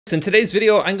In today's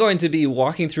video, I'm going to be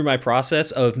walking through my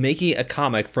process of making a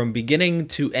comic from beginning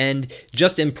to end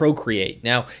just in Procreate.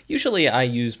 Now, usually I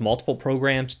use multiple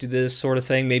programs to do this sort of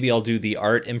thing. Maybe I'll do the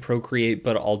art in Procreate,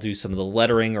 but I'll do some of the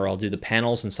lettering or I'll do the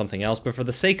panels in something else. But for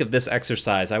the sake of this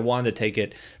exercise, I wanted to take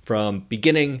it from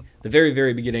beginning, the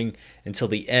very beginning, until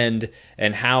the end,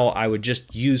 and how I would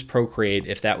just use Procreate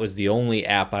if that was the only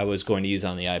app I was going to use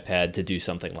on the iPad to do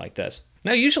something like this.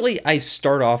 Now, usually I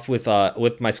start off with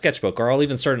my sketchbook, or I'll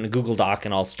even start in a Google Doc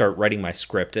and I'll start writing my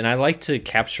script. And I like to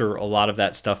capture a lot of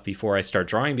that stuff before I start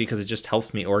drawing because it just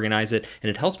helps me organize it and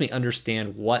it helps me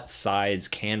understand what size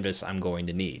canvas I'm going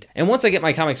to need. And once I get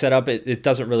my comic set up, it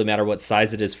doesn't really matter what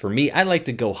size it is for me. I like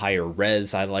to go higher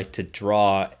res. I like to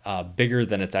draw bigger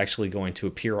than it's actually going to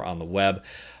appear on the web.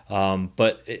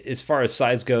 But as far as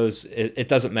size goes, it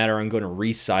doesn't matter. I'm going to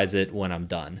resize it when I'm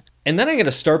done. And then I'm going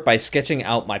to start by sketching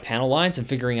out my panel lines and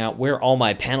figuring out where all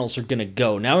my panels are going to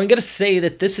go. Now, I'm going to say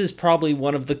that this is probably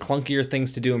one of the clunkier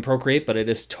things to do in Procreate, but it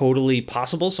is totally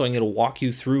possible, so I'm going to walk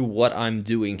you through what I'm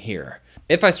doing here.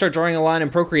 If I start drawing a line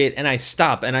in Procreate and I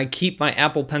stop and I keep my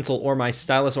Apple Pencil or my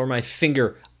stylus or my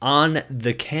finger on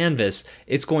the canvas,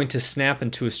 it's going to snap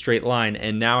into a straight line,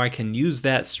 and now I can use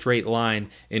that straight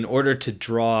line in order to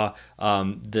draw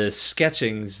the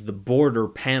sketchings, the border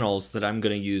panels that I'm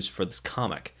going to use for this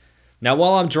comic. Now,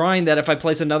 while I'm drawing that, if I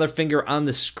place another finger on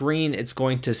the screen, it's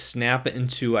going to snap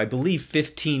into, I believe,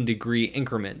 15-degree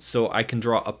increments, so I can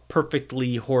draw a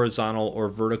perfectly horizontal or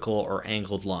vertical or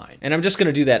angled line. And I'm just going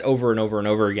to do that over and over and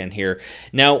over again here.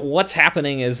 Now, what's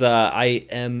happening is I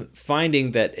am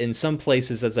finding that in some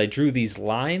places, as I drew these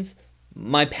lines,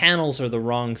 my panels are the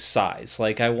wrong size.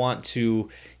 Like, I want to,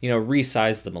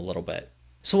 resize them a little bit.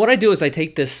 So what I do is I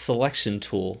take this selection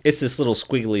tool, it's this little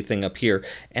squiggly thing up here,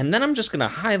 and then I'm just going to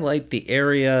highlight the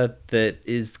area that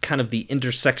is kind of the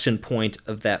intersection point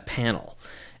of that panel.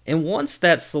 And once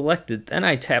that's selected, then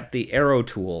I tap the arrow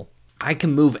tool. I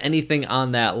can move anything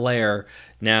on that layer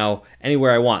now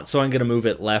anywhere I want. So I'm going to move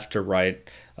it left or right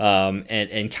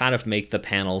and kind of make the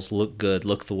panels look good,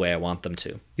 look the way I want them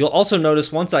to. You'll also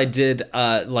notice once I did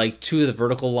like two of the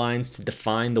vertical lines to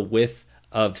define the width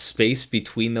of space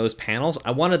between those panels,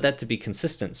 I wanted that to be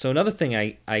consistent. So another thing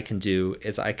I can do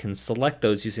is I can select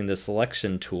those using the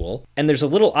selection tool. And there's a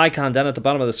little icon down at the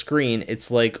bottom of the screen.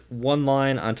 It's like one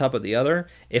line on top of the other.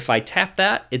 If I tap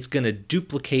that, it's going to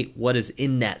duplicate what is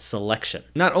in that selection.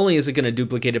 Not only is it going to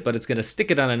duplicate it, but it's going to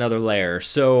stick it on another layer.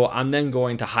 So I'm then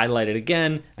going to highlight it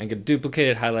again. I'm going to duplicate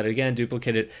it, highlight it again,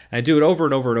 duplicate it. And I do it over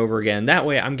and over and over again. That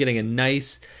way I'm getting a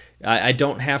nice, I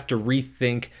don't have to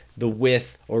rethink the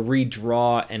width or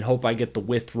redraw and hope I get the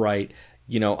width right,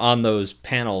 on those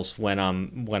panels when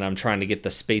I'm trying to get the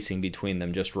spacing between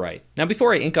them just right. Now,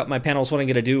 before I ink up my panels, what I'm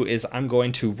going to do is I'm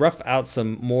going to rough out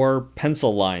some more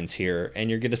pencil lines here, and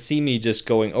you're going to see me just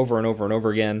going over and over and over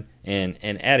again and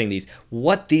adding these.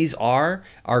 What these are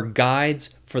guides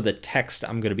for the text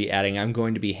I'm going to be adding. I'm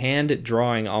going to be hand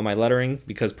drawing all my lettering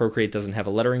because Procreate doesn't have a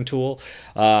lettering tool.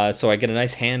 So I get a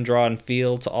nice hand drawn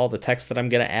feel to all the text that I'm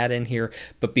going to add in here.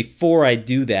 But before I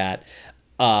do that,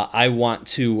 I want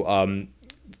to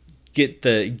get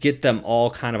them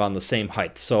all kind of on the same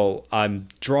height. So I'm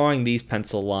drawing these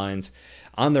pencil lines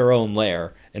on their own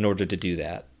layer in order to do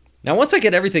that. Now, once I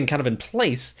get everything kind of in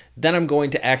place, then I'm going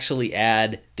to actually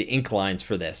add the ink lines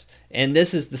for this. And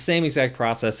this is the same exact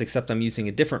process, except I'm using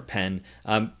a different pen.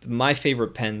 My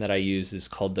favorite pen that I use is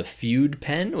called the Fude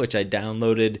pen, which I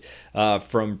downloaded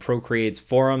from Procreate's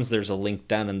forums. There's a link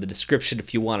down in the description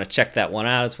if you want to check that one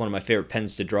out. It's one of my favorite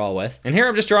pens to draw with. And here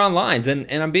I'm just drawing lines,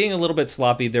 and I'm being a little bit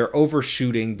sloppy. They're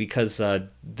overshooting because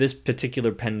this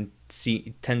particular pen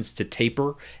tends to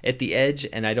taper at the edge,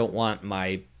 and I don't want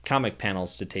my comic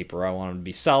panels to taper. I want them to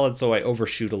be solid, so I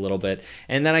overshoot a little bit,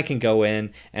 and then I can go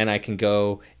in and I can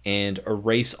go and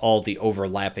erase all the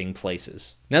overlapping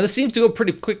places. Now, this seems to go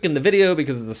pretty quick in the video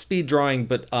because it's a speed drawing,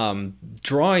 but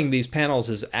drawing these panels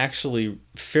is actually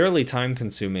fairly time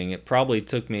consuming. It probably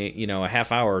took me, a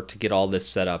half hour to get all this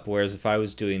set up, whereas if I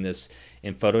was doing this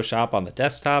in Photoshop on the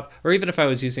desktop, or even if I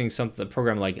was using a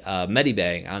program like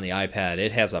Medibang on the iPad,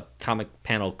 it has a comic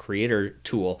panel creator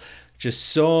tool, just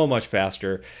so much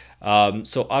faster.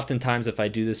 So oftentimes if I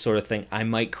do this sort of thing, I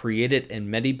might create it in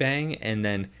Medibang and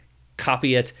then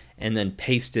copy it and then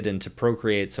paste it into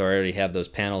Procreate, so I already have those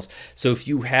panels. So if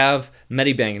you have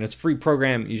Medibang, and it's a free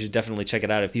program, you should definitely check it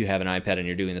out if you have an iPad and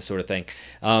you're doing this sort of thing.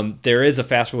 There is a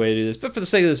faster way to do this, but for the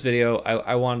sake of this video,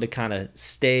 I wanted to kind of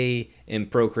stay in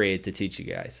Procreate to teach you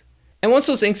guys. And once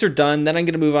those inks are done, then I'm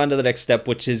going to move on to the next step,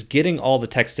 which is getting all the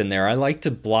text in there. I like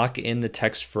to block in the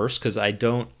text first because I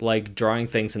don't like drawing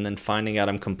things and then finding out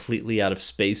I'm completely out of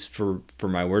space for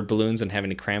my word balloons and having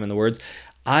to cram in the words.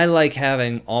 I like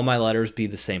having all my letters be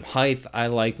the same height. I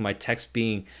like my text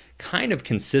being kind of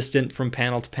consistent from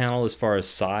panel to panel as far as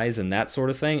size and that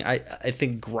sort of thing. I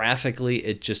think graphically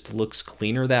it just looks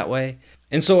cleaner that way.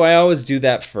 And so I always do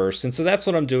that first. And so that's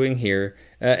what I'm doing here.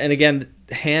 And again,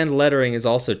 hand lettering is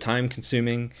also time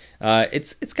consuming.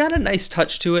 It's got a nice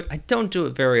touch to it. I don't do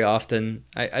it very often.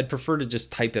 I'd prefer to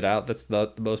just type it out. That's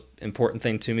the most important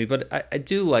thing to me. But I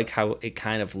do like how it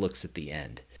kind of looks at the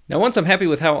end. Now, once I'm happy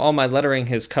with how all my lettering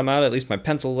has come out, at least my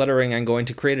pencil lettering, I'm going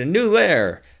to create a new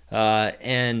layer.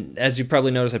 And as you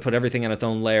probably noticed, I put everything on its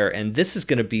own layer. And this is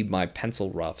going to be my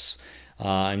pencil roughs.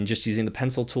 I'm just using the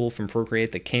pencil tool from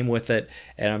Procreate that came with it.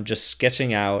 And I'm just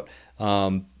sketching out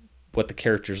what the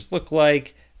characters look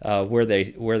like, where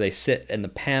they sit in the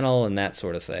panel and that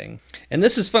sort of thing. And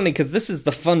this is funny because this is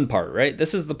the fun part, right?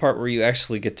 This is the part where you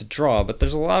actually get to draw. But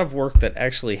there's a lot of work that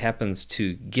actually happens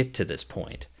to get to this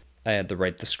point. I had to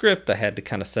write the script, I had to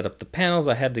kind of set up the panels,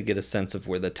 I had to get a sense of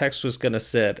where the text was going to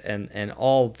sit, and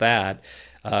all that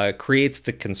creates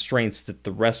the constraints that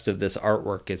the rest of this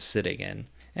artwork is sitting in.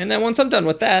 And then once I'm done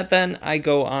with that, then I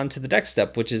go on to the next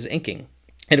step, which is inking.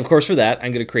 And of course for that,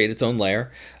 I'm going to create its own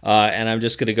layer, and I'm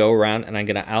just going to go around and I'm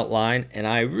going to outline, and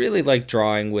I really like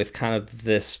drawing with kind of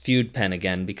this Fude pen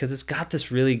again, because it's got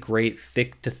this really great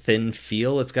thick to thin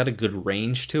feel, it's got a good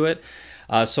range to it.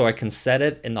 So I can set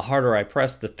it, and the harder I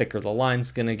press, the thicker the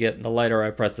line's going to get, and the lighter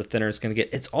I press, the thinner it's going to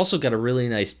get. It's also got a really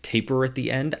nice taper at the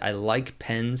end. I like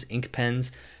pens, ink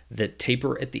pens, that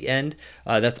taper at the end.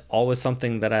 That's always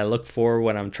something that I look for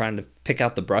when I'm trying to pick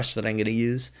out the brush that I'm going to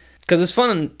use. Because it's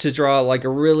fun to draw like a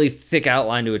really thick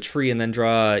outline to a tree and then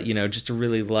draw, just a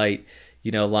really light,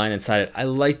 line inside it. I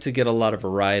like to get a lot of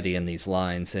variety in these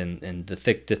lines and the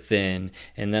thick to thin,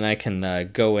 and then I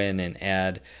can go in and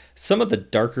add some of the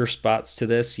darker spots to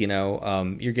this. You're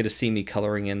going to see me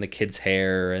coloring in the kid's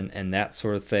hair and that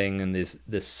sort of thing, and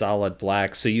this solid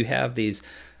black. So you have these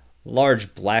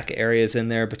large black areas in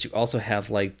there, but you also have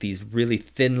like these really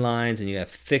thin lines and you have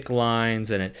thick lines,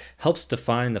 and it helps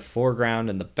define the foreground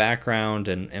and the background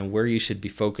and where you should be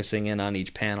focusing in on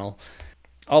each panel.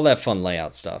 All that fun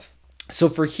layout stuff. So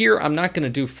for here, I'm not going to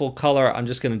do full color. I'm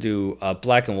just going to do a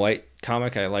black and white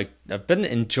comic. I've been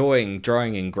enjoying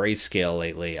drawing in grayscale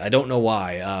lately. I don't know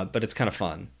why, but it's kind of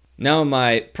fun. Now in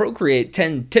my Procreate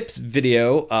 10 tips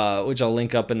video, which I'll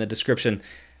link up in the description,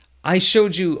 I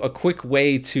showed you a quick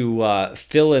way to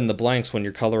fill in the blanks when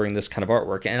you're coloring this kind of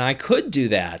artwork. And I could do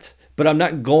that, but I'm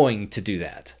not going to do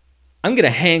that. I'm going to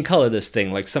hand color this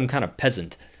thing like some kind of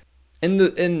peasant.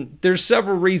 And there's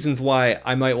several reasons why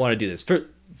I might want to do this.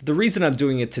 The reason I'm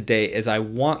doing it today is I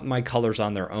want my colors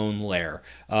on their own layer.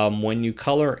 When you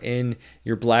color in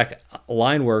your black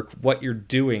line work, what you're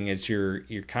doing is you're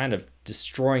kind of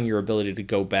destroying your ability to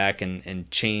go back and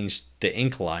change the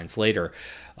ink lines later.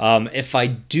 If I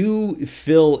do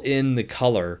fill in the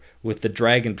color with the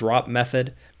drag and drop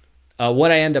method,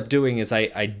 what I end up doing is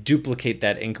I duplicate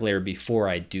that ink layer before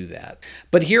I do that.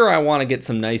 But here I want to get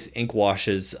some nice ink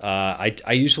washes. I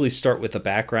usually start with the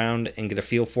background and get a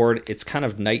feel for it. It's kind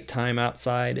of nighttime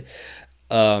outside.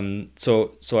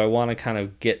 So I want to kind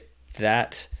of get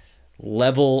that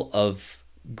level of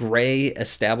gray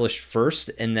established first,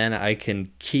 and then I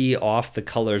can key off the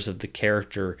colors of the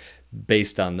character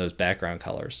based on those background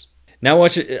colors. Now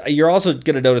you're also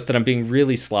going to notice that I'm being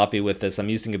really sloppy with this. I'm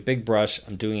using a big brush.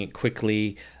 I'm doing it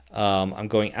quickly. I'm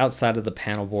going outside of the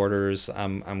panel borders.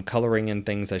 I'm coloring in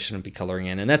things I shouldn't be coloring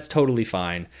in, and that's totally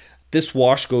fine. This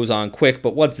wash goes on quick,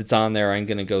 but once it's on there, I'm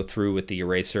going to go through with the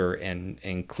eraser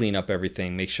and clean up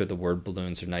everything, make sure the word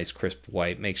balloons are nice, crisp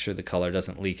white, make sure the color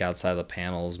doesn't leak outside the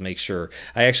panels, make sure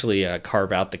I actually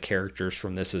carve out the characters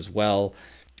from this as well.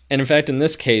 And in fact, in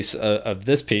this case of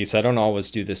this piece, I don't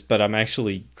always do this, but I'm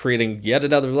actually creating yet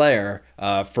another layer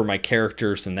for my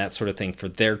characters and that sort of thing for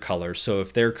their color. So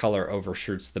if their color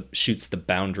overshoots the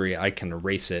boundary, I can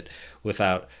erase it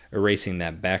without erasing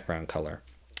that background color.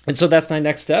 And so that's my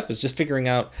next step, is just figuring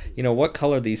out, what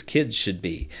color these kids should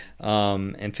be,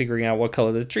 and figuring out what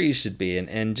color the trees should be,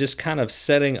 and just kind of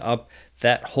setting up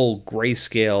that whole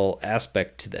grayscale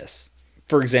aspect to this.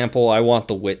 For example, I want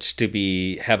the witch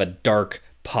to have a dark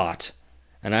pot,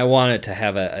 and I want it to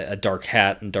have a dark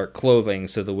hat and dark clothing,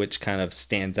 so the witch kind of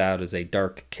stands out as a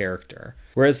dark character.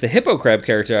 Whereas the hippo crab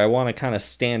character, I want to kind of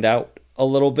stand out a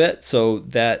little bit, so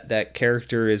that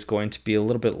character is going to be a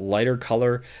little bit lighter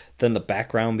color than the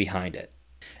background behind it.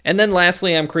 And then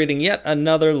lastly, I'm creating yet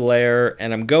another layer,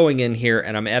 and I'm going in here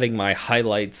and I'm adding my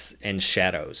highlights and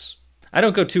shadows. I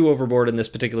don't go too overboard in this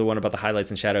particular one about the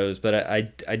highlights and shadows, but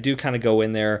I do kind of go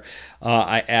in there.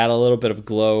 I add a little bit of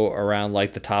glow around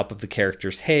like the top of the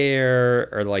character's hair,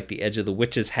 or like the edge of the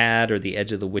witch's hat, or the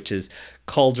edge of the witch's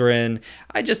cauldron.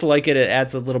 I just like it. It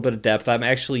adds a little bit of depth. I'm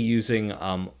actually using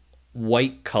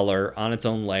white color on its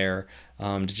own layer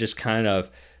to just kind of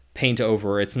paint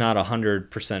over. It's not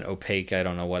 100% opaque. I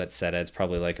don't know what it's set at. It's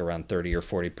probably like around 30 or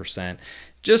 40%.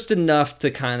 Just enough to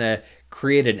kind of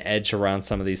create an edge around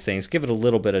some of these things. Give it a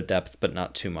little bit of depth, but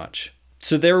not too much.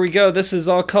 So there we go. This is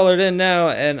all colored in now,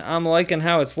 and I'm liking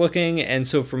how it's looking. And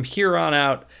so from here on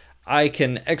out, I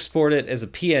can export it as a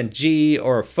PNG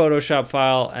or a Photoshop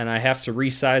file, and I have to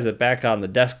resize it back on the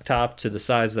desktop to the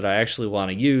size that I actually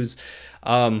want to use.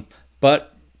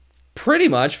 But pretty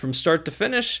much from start to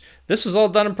finish, this was all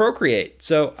done in Procreate.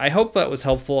 So I hope that was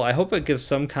helpful. I hope it gives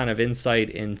some kind of insight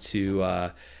into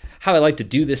how I like to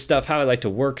do this stuff, how I like to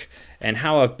work, and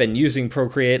how I've been using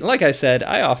Procreate. Like I said,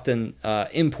 I often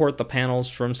import the panels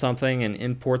from something and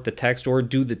import the text, or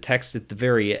do the text at the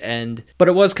very end. But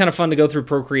it was kind of fun to go through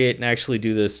Procreate and actually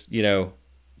do this, you know,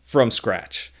 from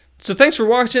scratch. So thanks for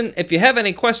watching. If you have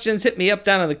any questions, hit me up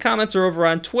down in the comments or over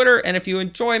on Twitter. And if you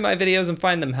enjoy my videos and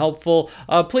find them helpful,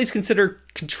 please consider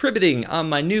contributing on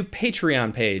my new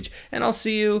Patreon page. And I'll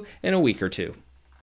see you in a week or two.